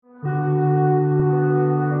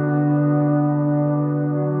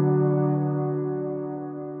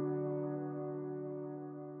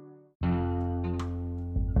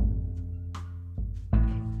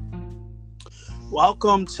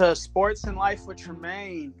Welcome to Sports and Life with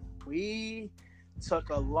Tremaine. We took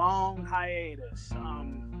a long hiatus. A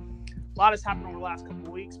lot has happened over the last couple of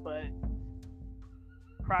weeks, but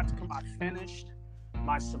practically I finished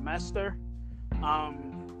my semester.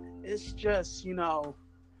 It's just,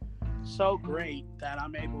 so great that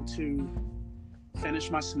I'm able to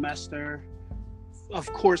finish my semester of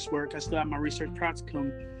coursework. I still have my research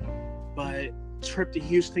practicum, but trip to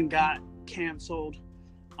Houston got canceled.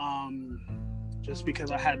 Just because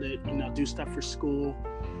I had to, do stuff for school.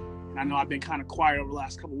 And I know I've been kind of quiet over the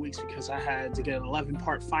last couple of weeks because I had to get an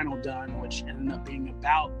 11-part final done, which ended up being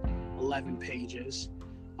about 11 pages.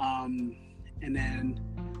 And then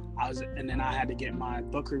I had to get my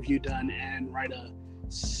book review done and write a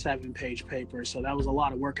 7-page paper. So that was a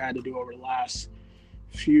lot of work I had to do over the last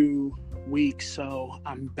few weeks. So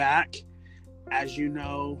I'm back. As you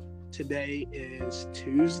know, today is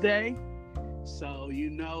Tuesday. So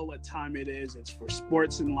you know what time it is. It's for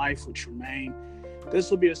Sports and Life with Tremaine.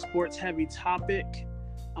 This will be a sports-heavy topic.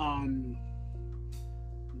 One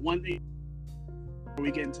thing before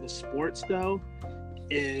we get into the sports, though,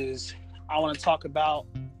 is I want to talk about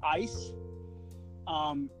ICE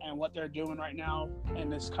and what they're doing right now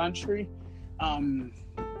in this country. I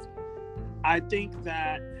think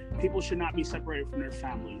that people should not be separated from their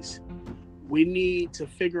families. We need to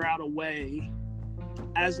figure out a way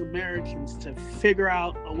as Americans to figure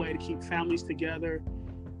out a way to keep families together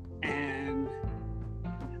and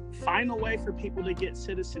find a way for people to get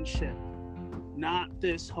citizenship. Not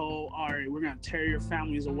this whole, all right, we're going to tear your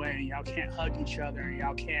families away and y'all can't hug each other and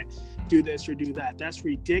y'all can't do this or do that. That's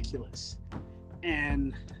ridiculous.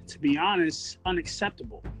 And to be honest,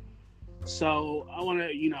 unacceptable. So I want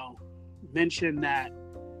to, mention that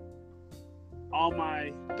all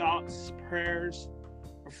my thoughts, prayers,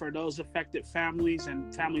 for those affected families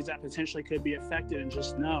and families that potentially could be affected, and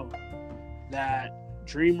just know that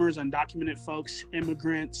dreamers, undocumented folks,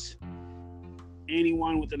 immigrants,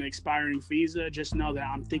 anyone with an expiring visa, just know that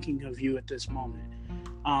I'm thinking of you at this moment.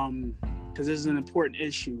 Because this is an important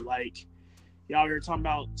issue. Like, y'all are talking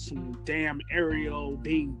about some damn Ariel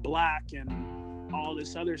being black and all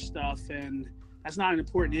this other stuff, and that's not an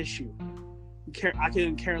important issue. I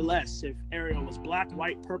couldn't care less if Ariel was black,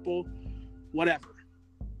 white, purple, whatever.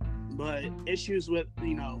 But issues with,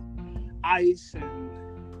 ICE and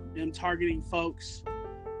them targeting folks,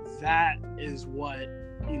 that is what,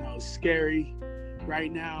 is scary right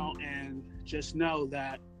now. And just know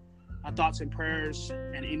that my thoughts and prayers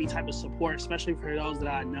and any type of support, especially for those that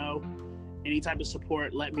I know, any type of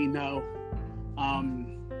support, let me know.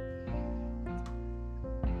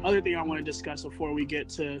 Other thing I want to discuss before we get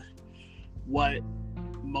to what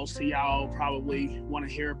most of y'all probably want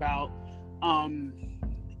to hear about,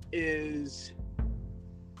 is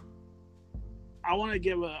I want to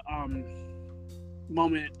give a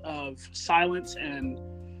moment of silence and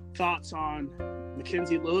thoughts on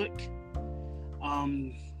Mackenzie Lueck.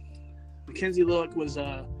 Mackenzie Lueck was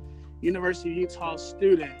a University of Utah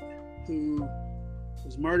student who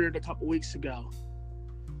was murdered a couple weeks ago.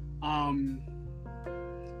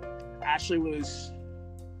 Ashley was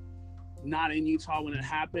not in Utah when it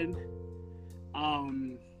happened.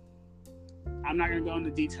 I'm not going to go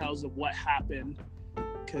into details of what happened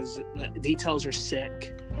because the details are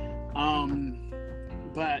sick.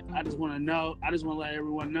 But I just want to let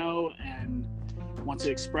everyone know and want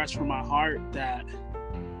to express from my heart that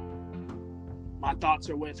my thoughts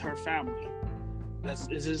are with her family. This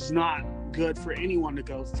is not good for anyone to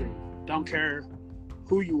go through. Don't care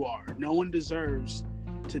who you are. No one deserves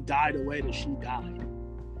to die the way that she died.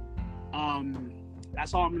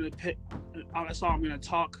 That's all I'm going to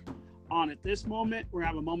talk on at this moment. We're gonna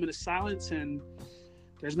have a moment of silence, and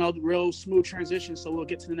there's no real smooth transition, so we'll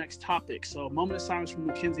get to the next topic. So, a moment of silence from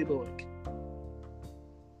Mackenzie Lueck.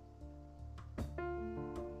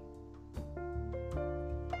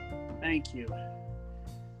 Thank you.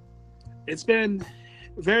 It's been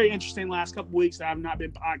very interesting the last couple weeks that I've not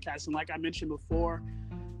been podcasting. Like I mentioned before,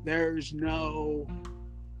 there's no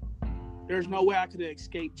way I could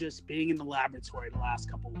escape just being in the laboratory the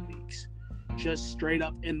last couple of weeks. Just straight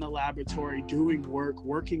up in the laboratory, doing work,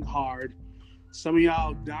 working hard. Some of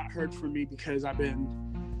y'all not heard from me because I've been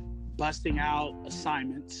busting out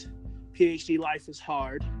assignments. PhD life is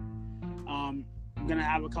hard. I'm going to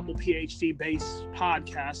have a couple PhD-based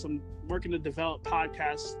podcasts. I'm working to develop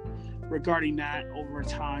podcasts regarding that over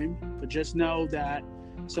time. But just know that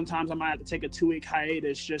sometimes I might have to take a 2-week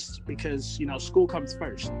hiatus just because, school comes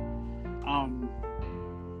first.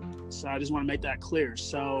 So I just want to make that clear.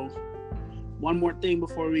 So one more thing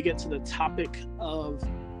before we get to the topic of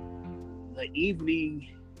the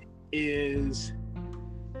evening is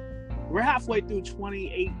We're halfway through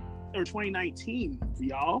 2019,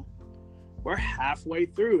 y'all. We're halfway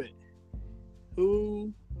through it.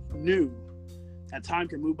 Who knew that time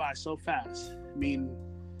can move by so fast? I mean,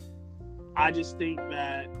 I just think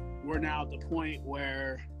that we're now at the point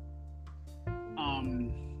where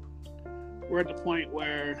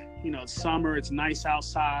it's summer, it's nice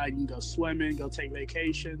outside, you can go swimming, go take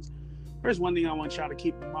vacations. There's one thing I want y'all to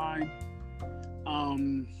keep in mind.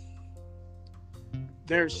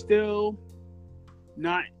 There's still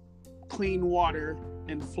not clean water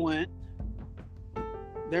in Flint.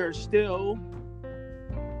 There are still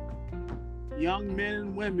young men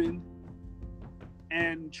and women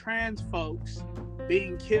and trans folks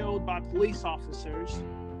being killed by police officers.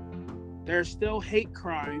 There are still hate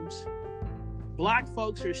crimes. Black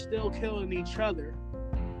folks are still killing each other.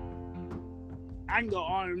 I can go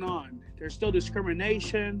on and on. There's still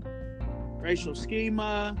discrimination, racial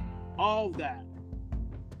schema, all of that.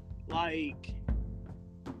 Like,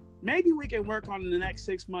 maybe we can work on in the next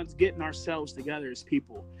 6 months getting ourselves together as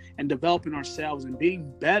people and developing ourselves and being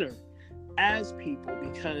better as people,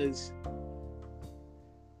 because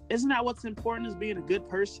isn't that what's important, is being a good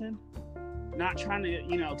person? Not trying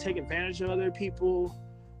to, take advantage of other people,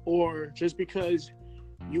 or just because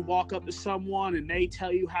you walk up to someone and they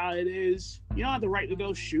tell you how it is, you don't have the right to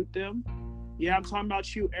go shoot them. Yeah, I'm talking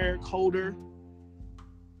about you, Eric Holder.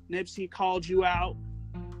 Nipsey called you out,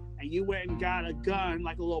 and you went and got a gun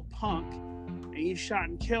like a little punk, and you shot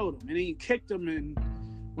and killed him. And then you kicked him, and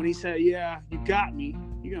when he said, yeah, you got me,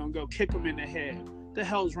 you're going to go kick him in the head. What the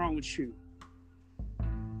hell's wrong with you?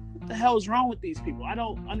 What the hell is wrong with these people? I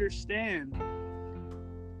don't understand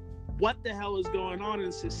what the hell is going on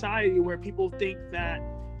in society where people think that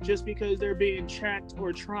just because they're being checked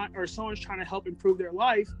or someone's trying to help improve their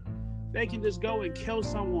life, they can just go and kill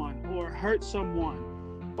someone or hurt someone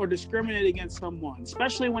or discriminate against someone,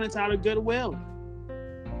 especially when it's out of goodwill.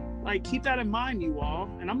 Like, keep that in mind, you all.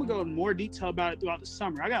 And I'm going to go in more detail about it throughout the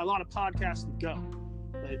summer. I got a lot of podcasts to go.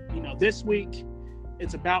 But, this week,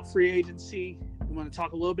 it's about free agency. We want to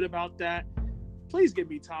talk a little bit about that. Please give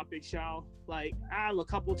me topics, y'all. Like, I have a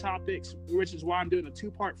couple topics, which is why I'm doing a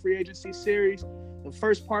 2-part free agency series. The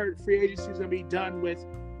first part of free agency is going to be done with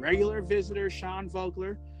regular visitor Sean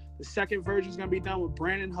Vogler. The second version is going to be done with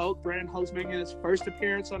Brandon Hoke. Brandon Hoke's making his first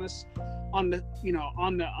appearance on the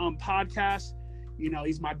podcast.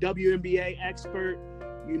 He's my WNBA expert.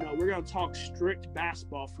 We're going to talk strict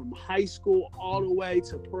basketball from high school all the way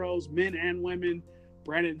to pros, men and women.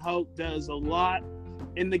 Brandon Hoke does a lot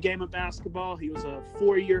in the game of basketball. He was a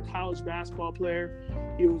 4-year college basketball player.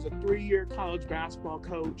 He was a 3-year college basketball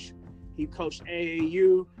coach. He coached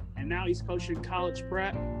AAU, and now he's coaching college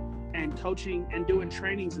prep and coaching and doing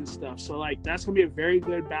trainings and stuff. So, that's going to be a very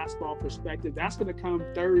good basketball perspective. That's going to come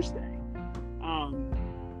Thursday,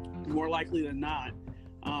 more likely than not.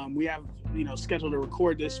 We have, scheduled to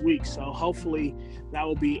record this week, so hopefully that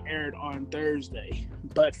will be aired on Thursday.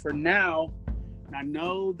 But for now, I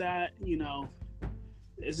know that,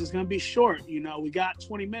 this is going to be short. We got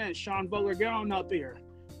 20 minutes. Sean Vogler, get on up here.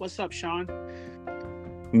 What's up, Sean?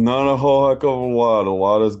 Not a whole heck of a lot. A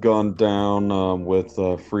lot has gone down with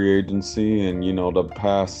free agency and, the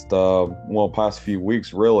past few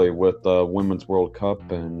weeks, really, with the Women's World Cup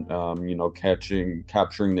and,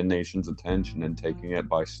 capturing the nation's attention and taking it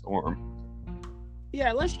by storm.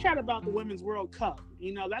 Yeah, let's chat about the Women's World Cup.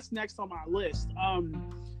 That's next on my list.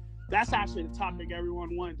 That's actually the topic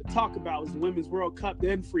everyone wanted to talk about, was the Women's World Cup,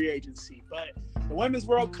 then free agency. But the Women's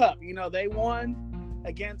World Cup, they won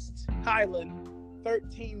against Thailand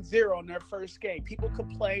 13-0 in their first game. People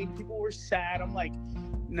complained. People were sad. I'm like,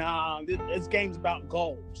 nah, this game's about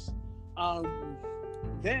goals.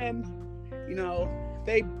 Then,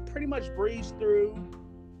 they pretty much breezed through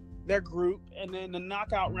their group. And then the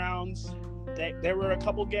knockout rounds, there were a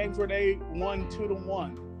couple games where they won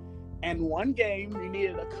 2-1. And one game, you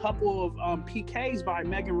needed a couple of PKs by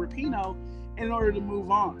Megan Rapinoe in order to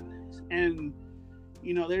move on. And,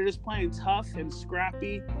 they're just playing tough and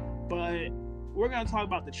scrappy. But we're going to talk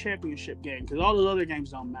about the championship game, because all those other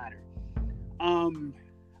games don't matter. I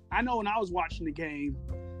know when I was watching the game,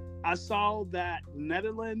 I saw that the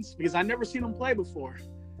Netherlands, because I've never seen them play before,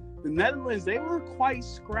 the Netherlands, they were quite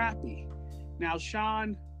scrappy. Now,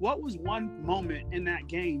 Sean, what was one moment in that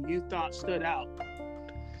game you thought stood out?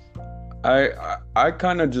 I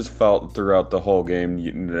kind of just felt throughout the whole game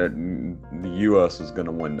that the U.S. was going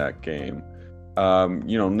to win that game.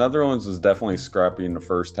 Netherlands was definitely scrappy in the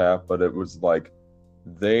first half, but it was like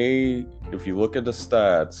if you look at the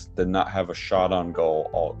stats, did not have a shot on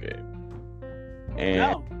goal all game.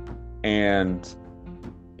 And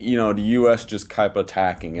the U.S. just kept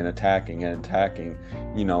attacking and attacking and attacking,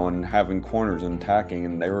 and having corners and attacking.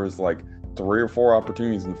 And there was like 3 or 4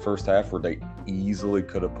 opportunities in the first half where they easily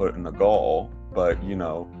could have put in a goal, but,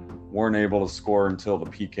 weren't able to score until the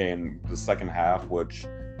PK in the second half, which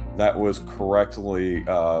that was correctly,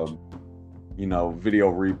 video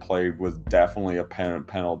replay was definitely a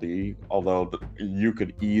penalty, although you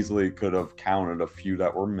could have counted a few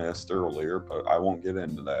that were missed earlier, but I won't get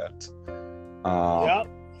into that. Yep.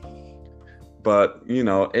 But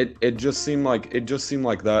it just seemed like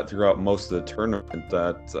that throughout most of the tournament,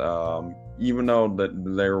 that even though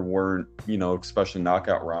that there weren't, especially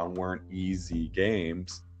knockout round, weren't easy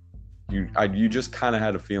games, you just kind of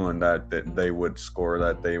had a feeling that they would score,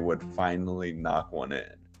 that they would finally knock one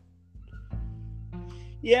in.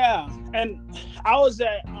 Yeah, and I was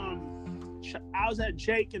at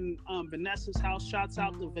Jake and Vanessa's house. Shouts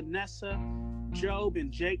out to Vanessa Job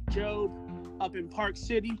and Jake Job up in Park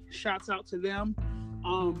City. Shouts out to them.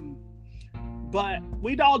 But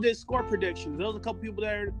we all did score predictions. There was a couple people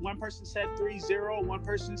there. One person said 3-0. One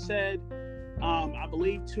person said, I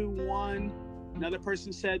believe 2-1. Another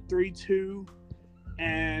person said 3-2.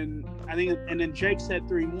 And then Jake said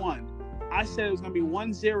 3-1. I said it was going to be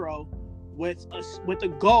 1-0 with a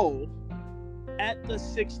goal at the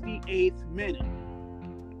 68th minute.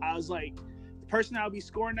 I was like, the person that would be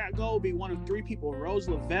scoring that goal would be one of 3 people: Rose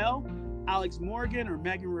Lavelle, Alex Morgan, or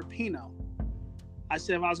Megan Rapinoe. I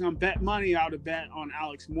said if I was going to bet money, I would have bet on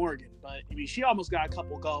Alex Morgan. But, she almost got a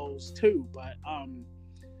couple goals too. But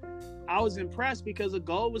I was impressed because a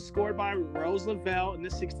goal was scored by Rose Lavelle in the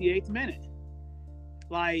 68th minute.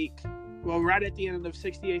 Right at the end of the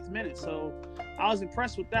 68th minute. So I was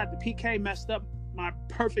impressed with that. The PK messed up my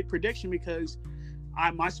perfect prediction because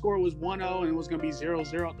my score was 1-0 and it was going to be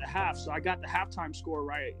 0-0 at the half. So I got the halftime score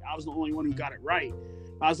right. I was the only one who got it right.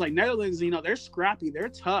 I was like, Netherlands, they're scrappy. They're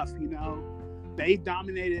tough, They've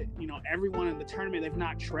dominated, everyone in the tournament. They've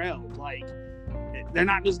not trailed. They're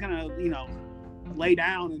not just going to, lay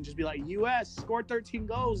down and just be like, U.S. scored 13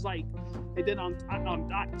 goals like they did on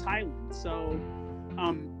Thailand. So,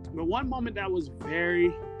 but one moment that was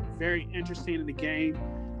very, very interesting in the game,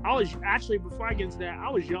 I was actually, before I get into that, I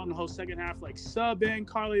was yelling the whole second half, sub in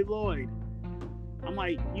Carly Lloyd. I'm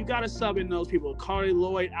like, you got to sub in those people, Carly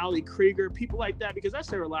Lloyd, Ali Krieger, people like that, because that's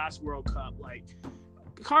their last World Cup.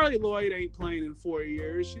 Carly Lloyd ain't playing in 4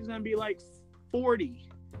 years. She's going to be 40.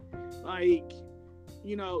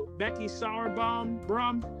 Becky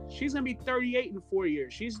Sauerbrunn, she's going to be 38 in 4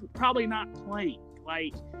 years. She's probably not playing.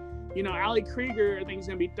 Ali Krieger, I think, is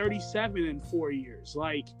going to be 37 in 4 years,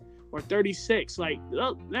 or 36.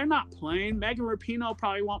 They're not playing. Megan Rapinoe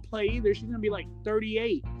probably won't play either. She's going to be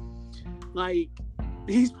 38.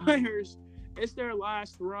 These players, it's their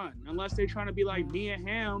last run, unless they're trying to be like Mia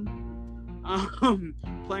Hamm,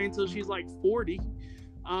 playing until she's 40.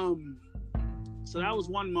 So that was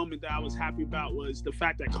one moment that I was happy about, was the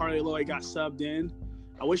fact that Carly Lloyd got subbed in.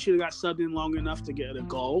 I wish she got subbed in long enough to get a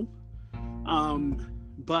goal.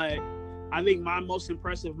 But I think my most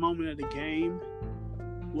impressive moment of the game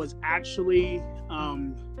was actually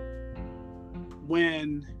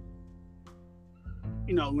when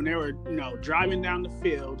they were driving down the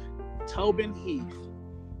field. Tobin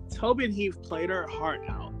Heath played her heart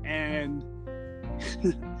out, and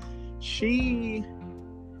she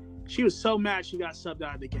was so mad she got subbed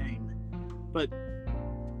out of the game, but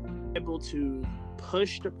able to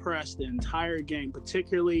push the press the entire game,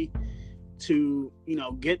 particularly to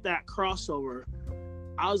get that crossover.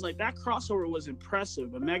 I was like, that crossover was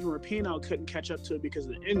impressive, but Megan Rapinoe couldn't catch up to it because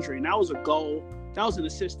of the injury, and that was a goal. That was an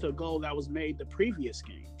assist to a goal that was made the previous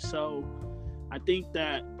game. So I think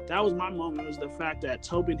that was my moment, was the fact that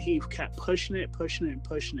Tobin Heath kept pushing it,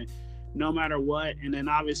 no matter what. And then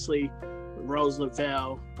obviously Rose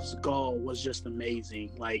Lavelle's goal was just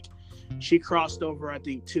amazing. She crossed over, I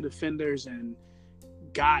think, 2 defenders and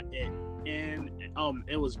got it, and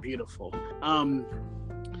it was beautiful.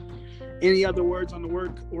 Any other words on the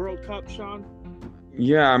World Cup, Sean?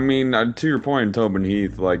 Yeah, to your point, Tobin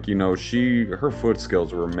Heath, her foot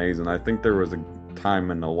skills were amazing. I think there was a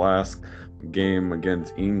time in the last game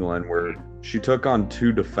against England where she took on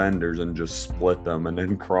 2 defenders and just split them and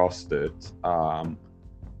then crossed it,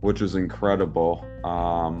 which was incredible.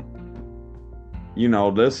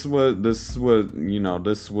 This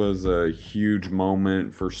was a huge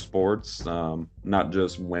moment for sports, not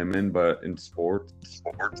just women, but in sports.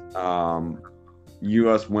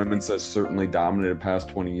 U.S. women's has certainly dominated the past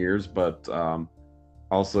 20 years, but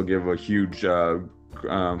also give a huge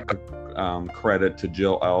credit to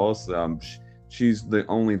Jill Ellis. She's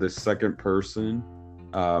only the second person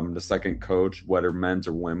the second coach, whether men's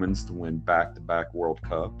or women's, to win back-to-back World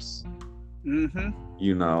Cups. Mm-hmm.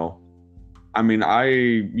 You know, I mean,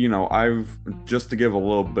 I've, just to give a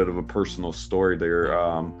little bit of a personal story there,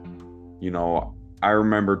 you know, I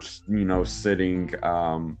remember, you know, sitting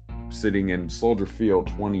in Soldier Field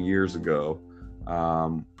 20 years ago,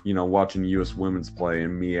 you know, watching U.S. women's play,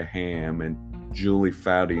 and Mia Hamm and Julie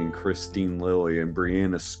Foudy and Christine Lilly and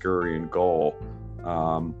Brianna Scurry in goal.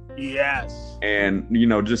 Yes. And, you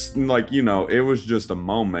know, just like, you know, it was just a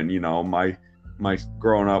moment. You know, my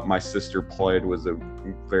growing up, my sister was a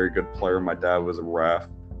very good player. My dad was a ref,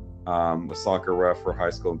 a soccer ref for high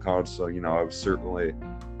school and college. So, you know, I was certainly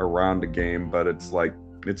around the game, but it's like,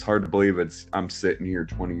 it's hard to believe I'm sitting here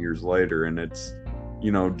 20 years later, and it's,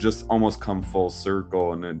 you know, just almost come full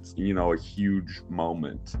circle, and it's, you know, a huge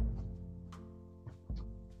moment.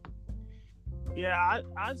 Yeah,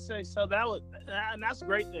 I'd say so. And that's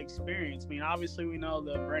great to experience. I mean, obviously we know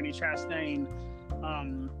the Brandi Chastain,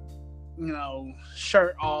 you know,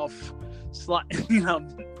 shirt off, you know,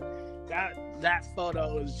 that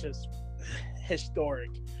photo is just historic.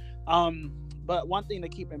 But one thing to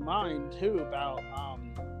keep in mind too about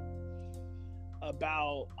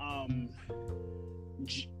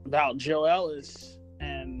Jill Ellis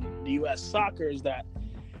and the U.S. soccer is that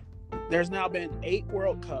there's now been 8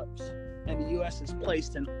 World Cups, and the U.S. is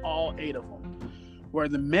placed in all 8 of them, where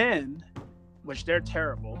the men, which they're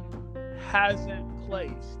terrible, hasn't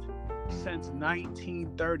placed since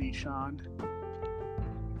 1930, Sean.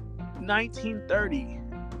 1930.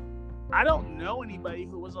 I don't know anybody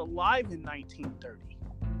who was alive in 1930.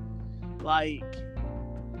 Like,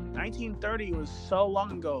 1930 was so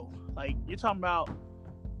long ago. Like, you're talking about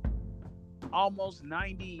almost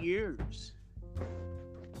 90 years.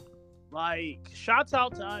 Like, shouts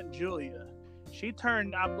out to Aunt Julia. She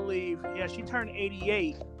turned, I believe, she turned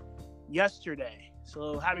 88 yesterday.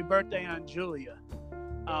 So happy birthday, Aunt Julia.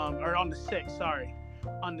 Or on the 6th, sorry.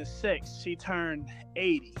 On the 6th, she turned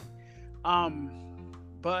 80.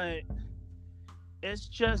 But it's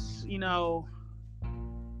just, you know,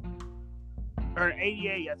 or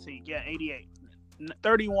 88, I think. Yeah, 88.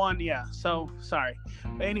 31, yeah. So, sorry.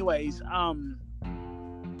 But anyways,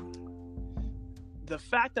 the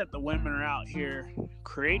fact that the women are out here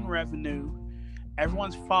creating revenue,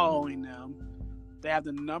 everyone's following them. They have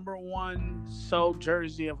the number 1 sold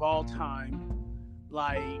jersey of all time.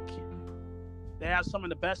 Like, they have some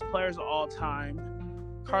of the best players of all time.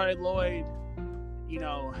 Carly Lloyd, you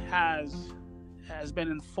know, has been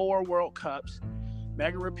in 4 World Cups.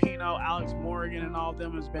 Megan Rapinoe, Alex Morgan, and all of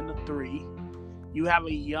them has been to 3. You have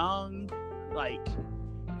a young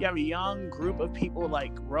group of people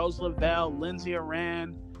like Rose Lavelle, Lindsay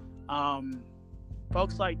Aran,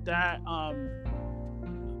 folks like that.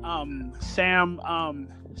 Sam,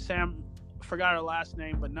 forgot her last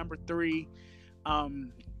name, but number 3.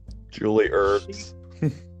 Julie Ertz.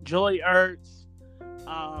 Julie Ertz.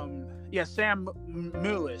 Sam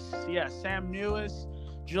Mewis. Yeah, Sam Mewis,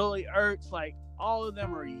 Julie Ertz. Like, all of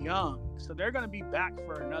them are young, so they're gonna be back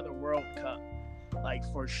for another World Cup, like,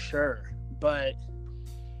 for sure. But,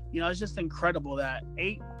 you know, it's just incredible that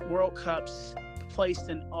 8 World Cups placed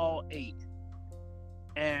in all 8.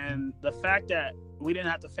 And the fact that we didn't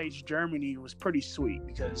have to face Germany was pretty sweet,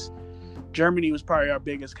 because Germany was probably our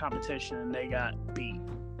biggest competition and they got beat.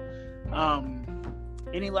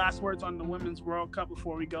 Any last words on the Women's World Cup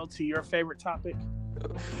before we go to your favorite topic?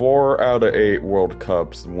 4 out of 8 World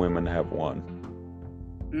Cups women have won.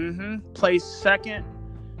 Placed second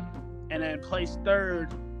and then placed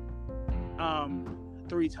third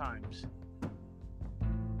 3 times.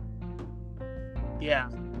 Yeah,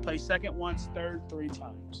 placed second once, third 3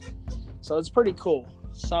 times. So it's pretty cool.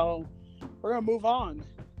 So we're going to move on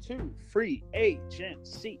to free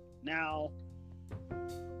agency. Now,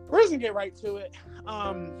 we're just going to get right to it.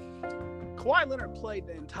 Kawhi Leonard played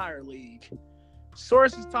the entire league.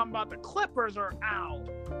 Sources talking about the Clippers are out.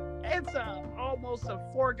 It's almost a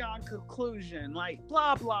foregone conclusion. Like,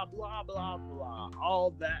 blah, blah, blah, blah, blah.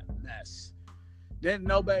 All that mess. Didn't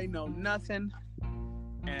nobody know nothing.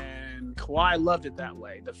 And Kawhi loved it that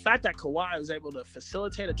way. The fact that Kawhi was able to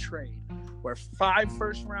facilitate a trade where 5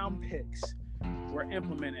 first-round picks were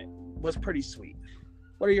implemented was pretty sweet.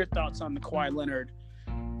 What are your thoughts on the Kawhi Leonard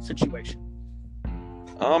situation?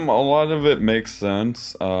 A lot of it makes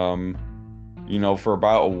sense. You know, for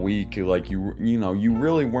about a week, like, you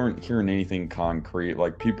really weren't hearing anything concrete.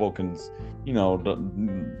 Like, people can, you know, the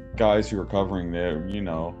guys who are covering there, you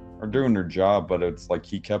know, are doing their job, but it's like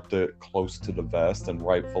he kept it close to the vest, and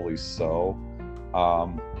rightfully so.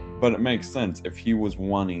 But it makes sense. If he was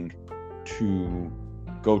wanting to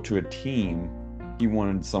go to a team, he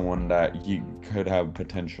wanted someone that he could have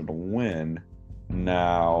potential to win.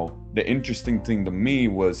 Now, the interesting thing to me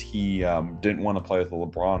was he didn't want to play with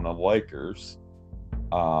LeBron and the Lakers,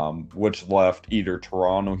 which left either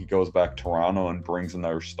Toronto, he goes back to Toronto and brings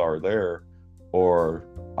another star there, or,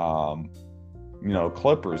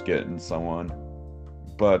 Clippers getting someone.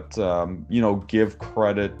 But, give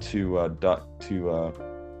credit to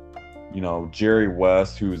Jerry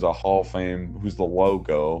West, who's a Hall of Fame, who's the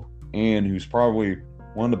logo, and who's probably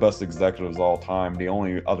one of the best executives of all time. The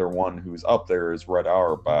only other one who's up there is Red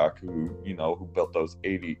Auerbach, who built those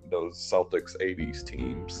Celtics 80s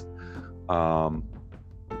teams.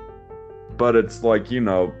 But it's like,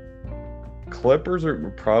 Clippers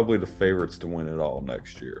are probably the favorites to win it all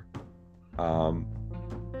next year.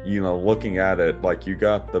 Looking at it, like, you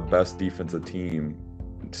got the best defensive team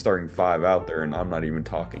starting 5 out there, and I'm not even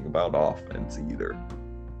talking about offense either.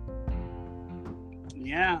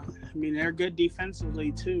 Yeah, I mean, they're good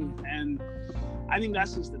defensively too, and I think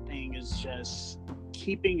that's just the thing, is just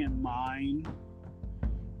keeping in mind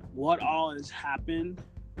what all has happened.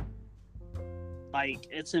 Like,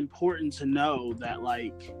 it's important to know that,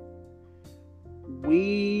 like,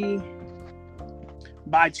 we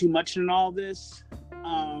buy too much in all this,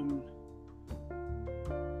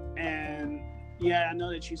 and yeah, I know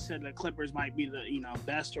that you said the Clippers might be the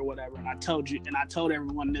best or whatever, and I told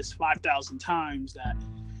everyone this 5,000 times that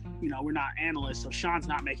we're not analysts, so Sean's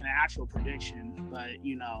not making an actual prediction, but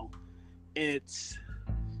it's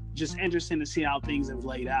just interesting to see how things have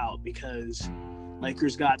laid out, because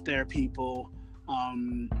Lakers got their people, a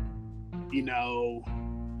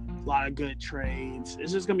lot of good trades.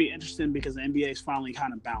 It's just gonna be interesting because the NBA is finally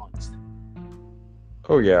kind of balanced.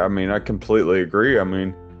 Oh yeah, I mean, I completely agree. I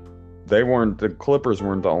mean, the Clippers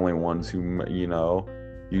weren't the only ones who,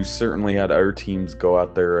 you certainly had other teams go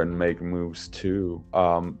out there and make moves too.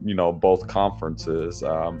 Both conferences.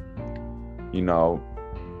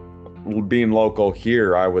 Being local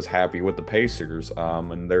here, I was happy with the Pacers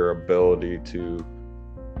and their ability to,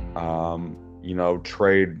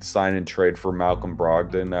 sign and trade for Malcolm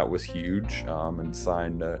Brogdon. That was huge. And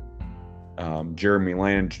signed Jeremy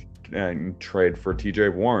Lamb and trade for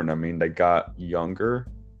TJ Warren. I mean, they got younger,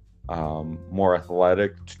 more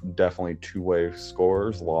athletic, definitely two-way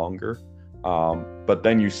scorers, longer. But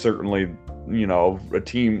then you certainly, a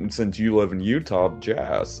team, since you live in Utah,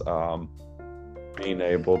 Jazz, being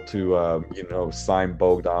able to, sign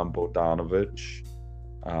Bogdanovich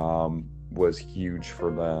was huge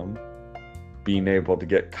for them. Being able to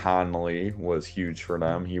get Conley was huge for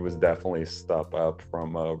them. He was definitely a step up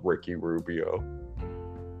from Ricky Rubio,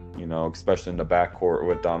 especially in the backcourt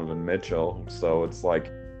with Donovan Mitchell. So it's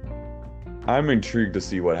like, I'm intrigued to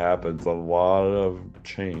see what happens. A lot of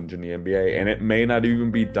change in the NBA, and it may not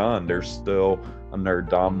even be done. There's still another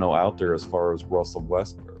domino out there as far as Russell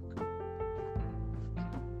Westbrook.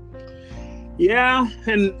 Yeah,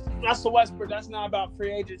 and Russell Westbrook, that's not about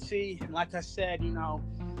free agency. And like I said,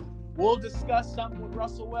 we'll discuss something with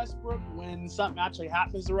Russell Westbrook when something actually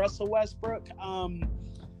happens to Russell Westbrook,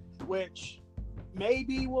 which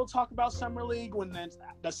maybe we'll talk about Summer League when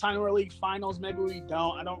the Summer League finals. Maybe we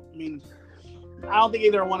don't. I don't think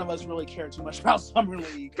either one of us really care too much about Summer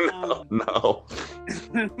League. No.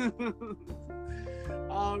 It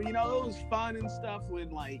was fun and stuff when,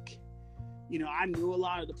 like, I knew a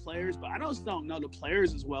lot of the players, but I just don't know the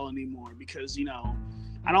players as well anymore because,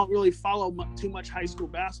 I don't really follow too much high school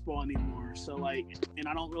basketball anymore. So, and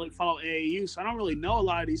I don't really follow AAU, so I don't really know a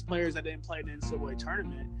lot of these players that didn't play in the NCAA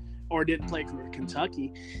tournament or didn't play for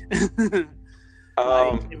Kentucky.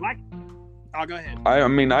 I'll go ahead. I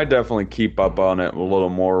mean, I definitely keep up on it a little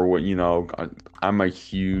more. I'm a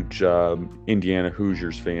huge Indiana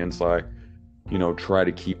Hoosiers fan, so I, try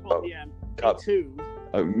to keep up. Yeah, me too.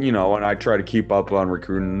 And I try to keep up on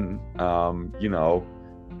recruiting,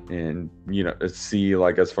 and, see,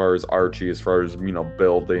 like, as far as Archie, as far as,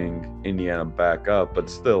 building Indiana back up. But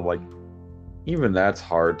still, like, even that's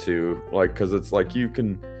hard to, like, because it's like you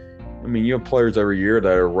have players every year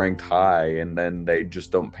that are ranked high and then they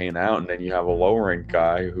just don't pan out. And then you have a low-ranked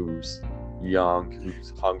guy who's young,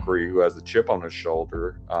 who's hungry, who has a chip on his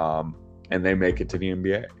shoulder, and they make it to the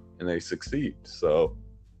NBA and they succeed. So,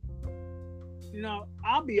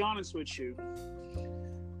 I'll be honest with you.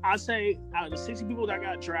 I say out of the 60 people that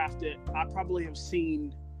got drafted, I probably have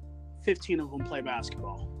seen 15 of them play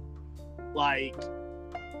basketball. Like,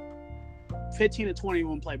 15 to 20 of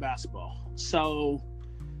them play basketball. So,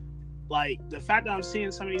 like, the fact that I'm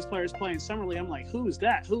seeing some of these players play in Summer League, I'm like, who is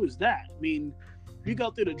that? I mean, if you go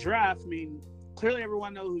through the draft, clearly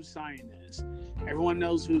everyone knows who Zion is. Everyone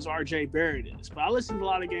knows who's RJ Barrett is. But I listen to a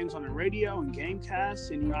lot of games on the radio and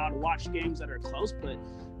Gamecasts, and I watch games that are close, but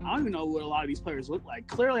I don't even know what a lot of these players look like.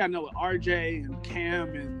 Clearly, I know what RJ and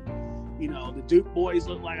Cam and the Duke boys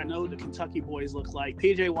look like. I know what the Kentucky boys look like.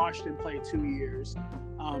 PJ Washington played 2 years.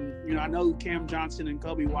 I know who Cam Johnson and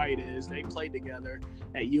Kobe White is. They played together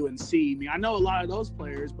at UNC. I know a lot of those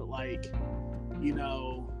players, but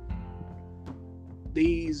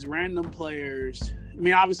these random players.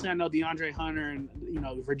 Obviously, I know DeAndre Hunter and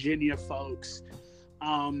the Virginia folks.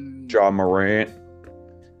 Ja Morant.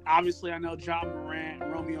 Obviously, I know Ja Morant,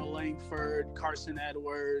 Romeo Langford, Carson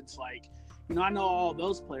Edwards. I know all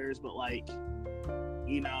those players, but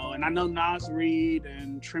and I know Nas Reed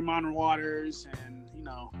and Tremont Waters and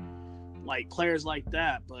players like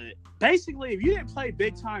that. But basically, if you didn't play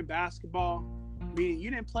big time basketball, meaning you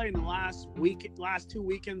didn't play in the last 2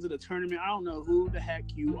 weekends of the tournament, I don't know who the heck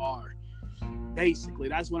you are. Basically,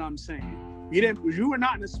 that's what I'm saying. If you were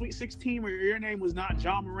not in the Sweet 16 or your name was not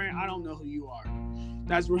Ja Morant, I don't know who you are.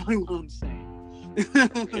 That's really what I'm saying.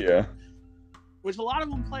 Yeah. Which a lot of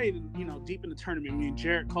them played, deep in the tournament.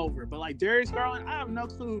 Jarrett Culver, but Darius Garland, I have no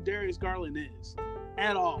clue who Darius Garland is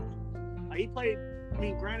at all. He played.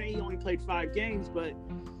 Granted, he only played 5 games, but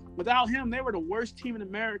without him, they were the worst team in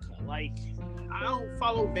America. I don't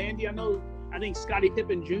follow Vandy. I think Scottie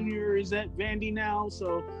Pippen Jr. is at Vandy now,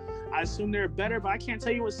 so I assume they're better. But I can't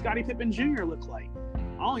tell you what Scottie Pippen Jr. looked like.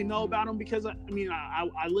 I only know about him because I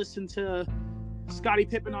listened to Scottie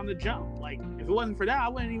Pippen on the Jump. If it wasn't for that, I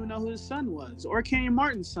wouldn't even know who his son was or Kenyon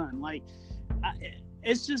Martin's son.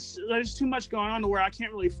 It's just there's too much going on to where I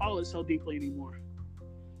can't really follow it so deeply anymore.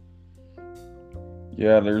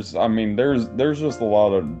 Yeah, there's just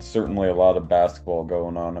certainly a lot of basketball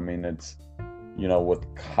going on. It's, with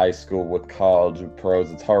high school, with college, with pros,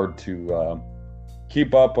 it's hard to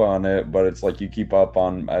keep up on it, but it's you keep up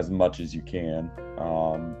on as much as you can.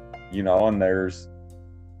 And there's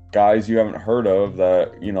guys you haven't heard of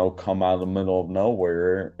that, come out of the middle of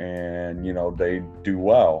nowhere and, they do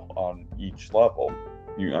well on each level.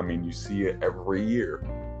 You see it every year.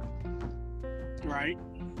 Right.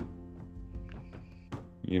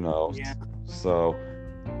 Yeah. So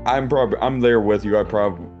I'm there with you. I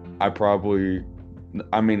probably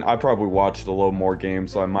watched a little more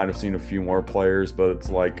games, so I might have seen a few more players, but it's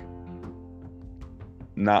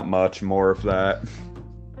not much more of that.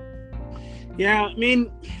 Yeah,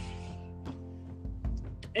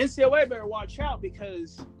 NCAA better watch out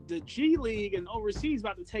because the G League and overseas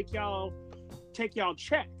about to take y'all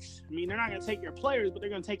checks. They're not going to take your players, but they're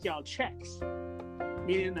going to take y'all checks.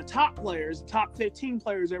 Meaning the top players, the top 15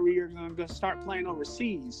 players every year are going to start playing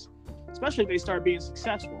overseas, especially if they start being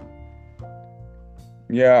successful.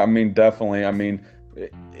 Yeah, definitely.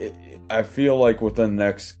 I feel within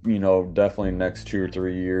next, definitely next 2 or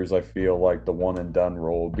 3 years, I feel the one and done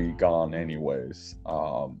rule will be gone anyways.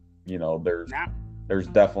 There's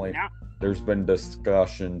definitely there's been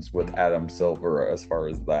discussions with Adam Silver as far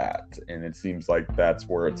as that, and it seems that's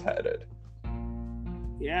where it's headed.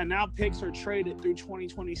 Yeah, now picks are traded through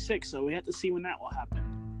 2026, so we have to see when that will happen.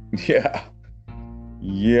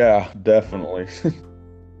 Yeah, definitely.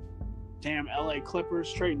 Damn, LA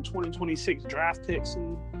Clippers trading 2026 draft picks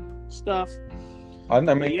and stuff.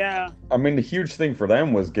 The huge thing for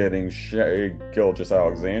them was getting Shai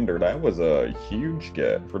Gilgeous-Alexander. That was a huge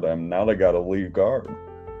get for them. Now they got a lead guard.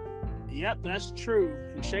 Yep, that's true.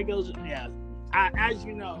 And Shai Gilgeous, as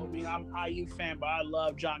you know, I'm an IU fan, but I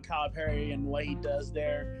love John Calipari and what he does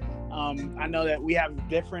there. I know that we have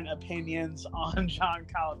different opinions on John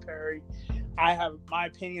Calipari. My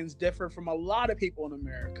opinions differ from a lot of people in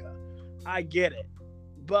America. I get it.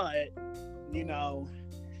 But,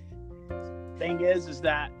 thing is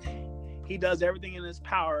that he does everything in his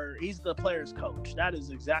power. He's the player's coach. That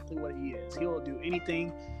is exactly what he is. He will do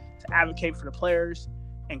anything to advocate for the players,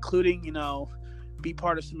 including, be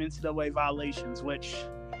part of some NCAA violations, which,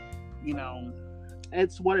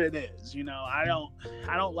 it's what it is. I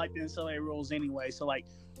don't like the NCAA rules anyway. So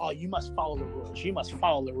you must follow the rules. You must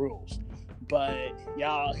follow the rules. But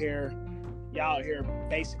y'all out here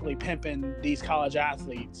basically pimping these college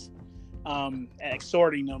athletes.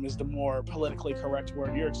 Exhorting them is the more politically correct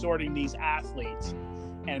word. You're exhorting these athletes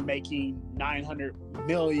and making $900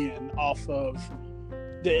 million off of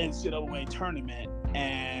the NCAA tournament,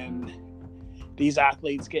 and these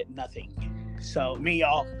athletes get nothing. So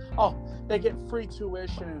they get free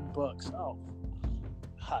tuition and books. Oh,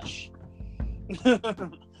 hush.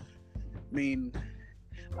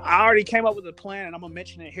 I already came up with a plan, and I'm gonna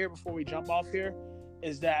mention it here before we jump off here.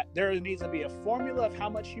 Is that there needs to be a formula of how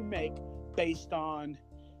much you make based on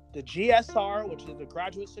the GSR, which is the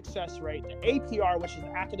graduate success rate, the APR, which is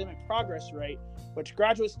the academic progress rate, which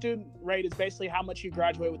graduate student rate is basically how much you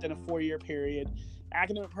graduate within a 4-year period.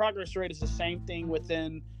 Academic progress rate is the same thing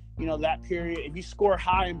within, that period. If you score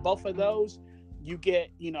high in both of those, you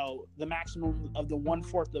get, the maximum of the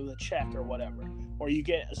 1/4 of the check or whatever, or you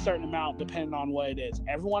get a certain amount depending on what it is.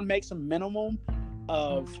 Everyone makes a minimum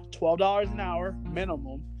of $12 an hour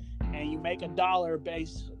minimum, and you make $1 or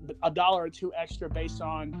 $2 extra based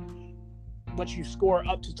on what you score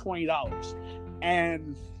up to $20.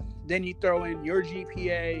 And then you throw in your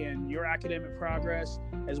GPA and your academic progress,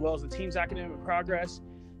 as well as the team's academic progress.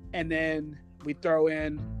 And then we throw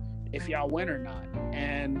in if y'all win or not.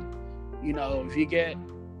 And, if you get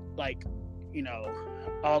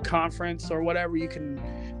all conference or whatever, you can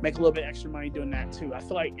make a little bit extra money doing that too. I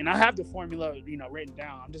feel like, and I have the formula, written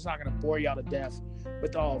down. I'm just not going to bore y'all to death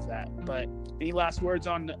with all of that. But any last words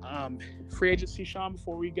on free agency, Sean,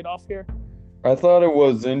 before we get off here? I thought it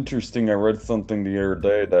was interesting. I read something the other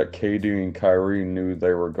day that KD and Kyrie knew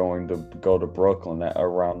they were going to go to Brooklyn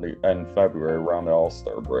in February, around the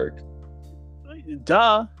All-Star break.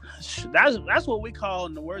 Duh. That's what we call,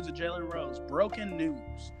 in the words of Jalen Rose, broken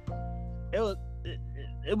news. That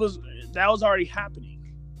was already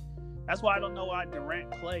happening. That's why I don't know why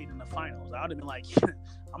Durant played in the finals. I would have been like,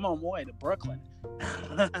 I'm on my way to Brooklyn.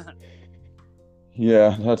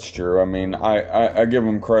 Yeah, that's true. I mean, I give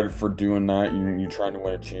him credit for doing that. You're trying to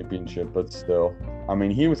win a championship, but still. I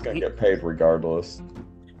mean, he was going to get paid regardless.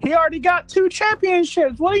 He already got 2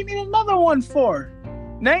 championships. What do you need another one for?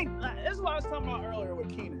 Nate, this is what I was talking about earlier with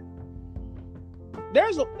Keenan.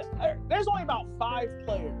 There's only about 5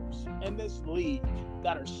 players in this league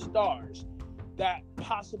that are stars that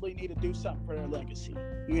possibly need to do something for their legacy.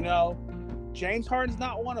 James Harden's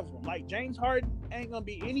not one of them. Like, James Harden ain't going to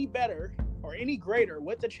be any better or any greater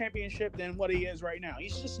with the championship than what he is right now.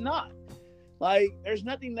 He's just not. Like, there's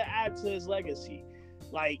nothing to add to his legacy.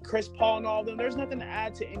 Like, Chris Paul and all of them, there's nothing to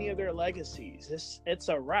add to any of their legacies. It's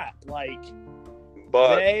a wrap. Like,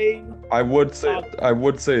 but I would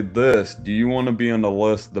say this. Do you want to be on the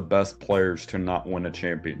list of the best players to not win a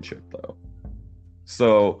championship, though?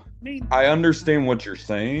 So, I understand what you're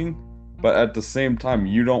saying, but at the same time,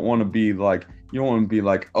 you don't want to be like,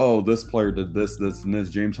 oh, this player did this, this, and this.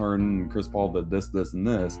 James Harden and Chris Paul did this, this, and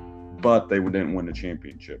this, but they didn't win a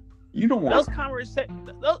championship. You don't want those conversations.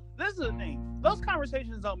 This is the thing. Those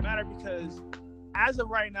conversations don't matter because, as of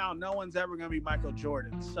right now, no one's ever going to be Michael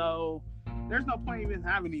Jordan. So there's no point even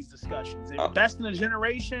having these discussions. Best in the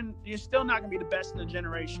generation, you're still not going to be the best in the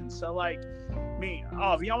generation. So,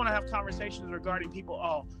 if y'all want to have conversations regarding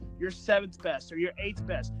people, you're 7th best or you're 8th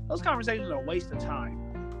best, those conversations are a waste of time.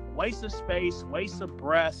 Waste of space, waste of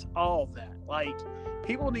breath, all of that. Like,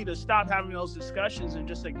 people need to stop having those discussions and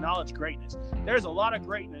just acknowledge greatness. There's a lot of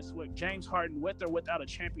greatness with James Harden with or without a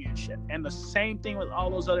championship. And the same thing with all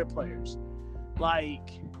those other players. Like,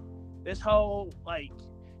 this whole,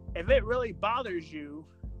 if it really bothers you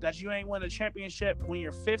that you ain't win a championship when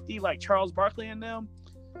you're 50, like Charles Barkley and them,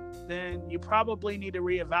 then you probably need to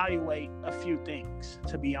reevaluate a few things,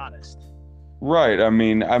 to be honest. Right. I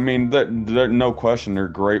mean, no question, they're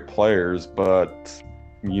great players, but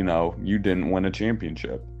you didn't win a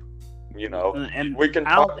championship. And we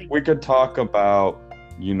could talk about,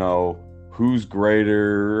 who's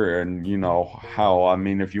greater and, how. I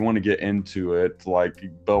mean, if you want to get into it, like,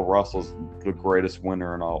 Bill Russell's the greatest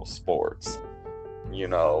winner in all sports.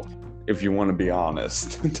 If you want to be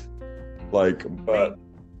honest,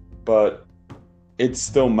 but it's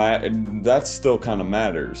still that still kind of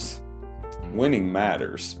matters. Winning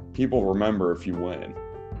matters. People remember if you win.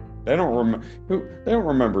 They don't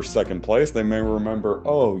remember second place. They may remember,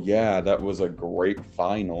 oh yeah, that was a great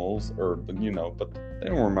finals, or but they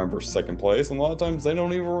don't remember second place. And a lot of times they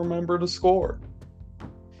don't even remember the score.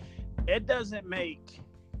 It doesn't make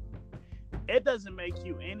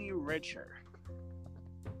you any richer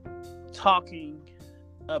talking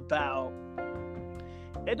about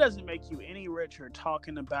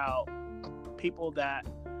people that,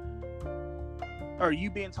 or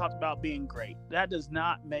you being talked about being great. That does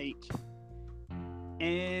not make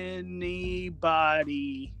anybody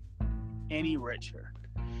any richer.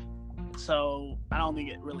 So I don't think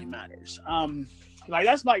it really matters.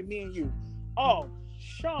 That's like me and you. Oh,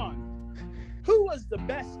 Sean, who was the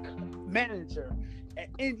best manager at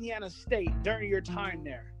Indiana State during your time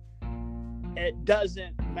there? It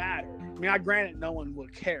doesn't matter. I mean, granted, no one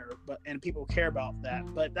would care, and people care about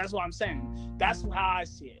that. But that's what I'm saying. That's how I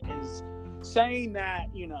see it. Is saying that,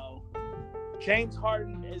 James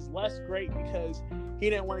Harden is less great because he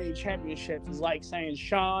didn't win any championships is like saying,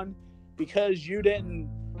 Sean, because you didn't,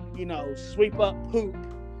 sweep up poop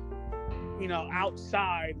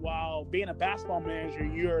outside, while being a basketball manager,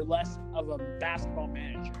 you're less of a basketball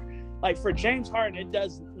manager. Like for James Harden,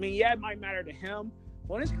 it might matter to him.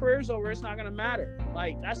 When his career's over, it's not going to matter.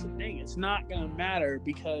 Like, that's the thing. It's not going to matter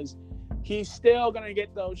because he's still going to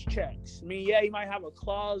get those checks. He might have a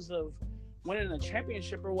clause of winning a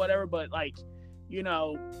championship or whatever, but I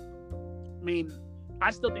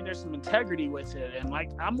still think there's some integrity with it. And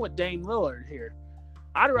I'm with Dame Lillard here.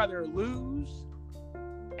 I'd rather lose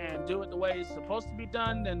and do it the way it's supposed to be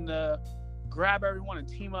done than grab everyone and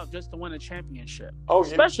team up just to win a championship.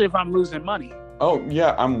 Especially if I'm losing money. Oh,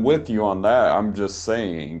 yeah, I'm with you on that. I'm just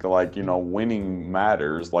saying, winning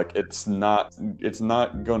matters. It's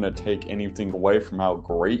not going to take anything away from how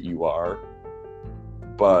great you are.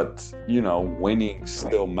 But, winning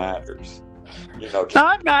still matters.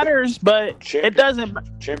 It matters, but it doesn't.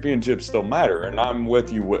 Championships still matter, and I'm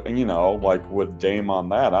with you. With Dame on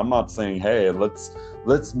that. I'm not saying, hey, let's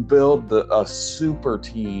build a super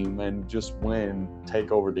team and just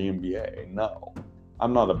take over the NBA. No,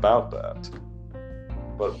 I'm not about that.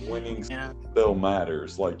 But winning still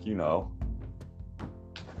matters. Yeah,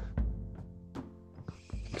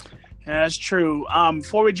 that's true.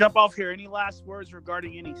 Before we jump off here, any last words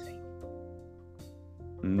regarding anything?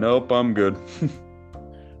 Nope, I'm good.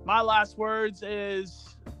 My last words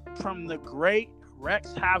is from the great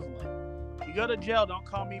Rex Havlin. If you go to jail, don't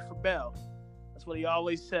call me for bail. That's what he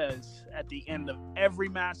always says at the end of every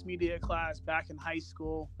mass media class back in high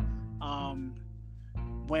school.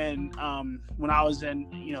 When I was in,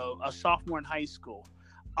 a sophomore in high school.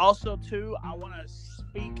 Also, too, I want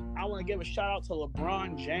to give a shout out to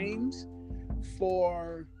LeBron James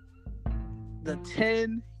for the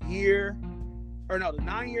 9-year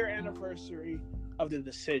anniversary of the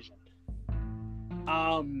decision.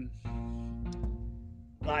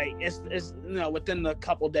 It's within a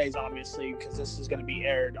couple days, obviously, because this is going to be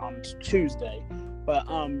aired on Tuesday. But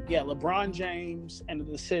LeBron James and the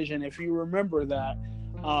decision. If you remember that,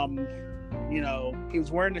 he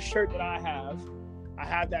was wearing the shirt that I have. I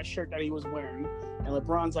have that shirt that he was wearing, and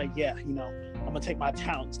LeBron's like, I'm gonna take my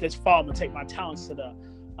talents this fall. I'm gonna take my talents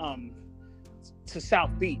to South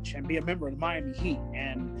Beach and be a member of the Miami Heat.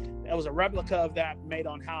 And it was a replica of that made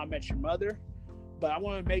on How I Met Your Mother. But I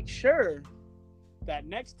want to make sure that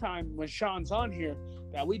next time when Sean's on here,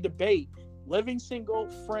 that we debate Living Single,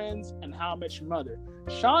 Friends, and How I Met Your Mother.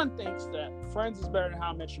 Sean thinks that Friends is better than How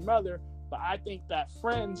I Met Your Mother, but I think that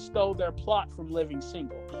Friends stole their plot from Living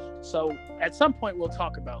Single. So at some point we'll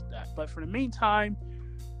talk about that. But for the meantime,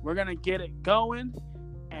 we're going to get it going,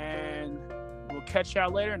 and we'll catch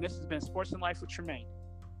y'all later. And this has been Sports and Life with Tremaine.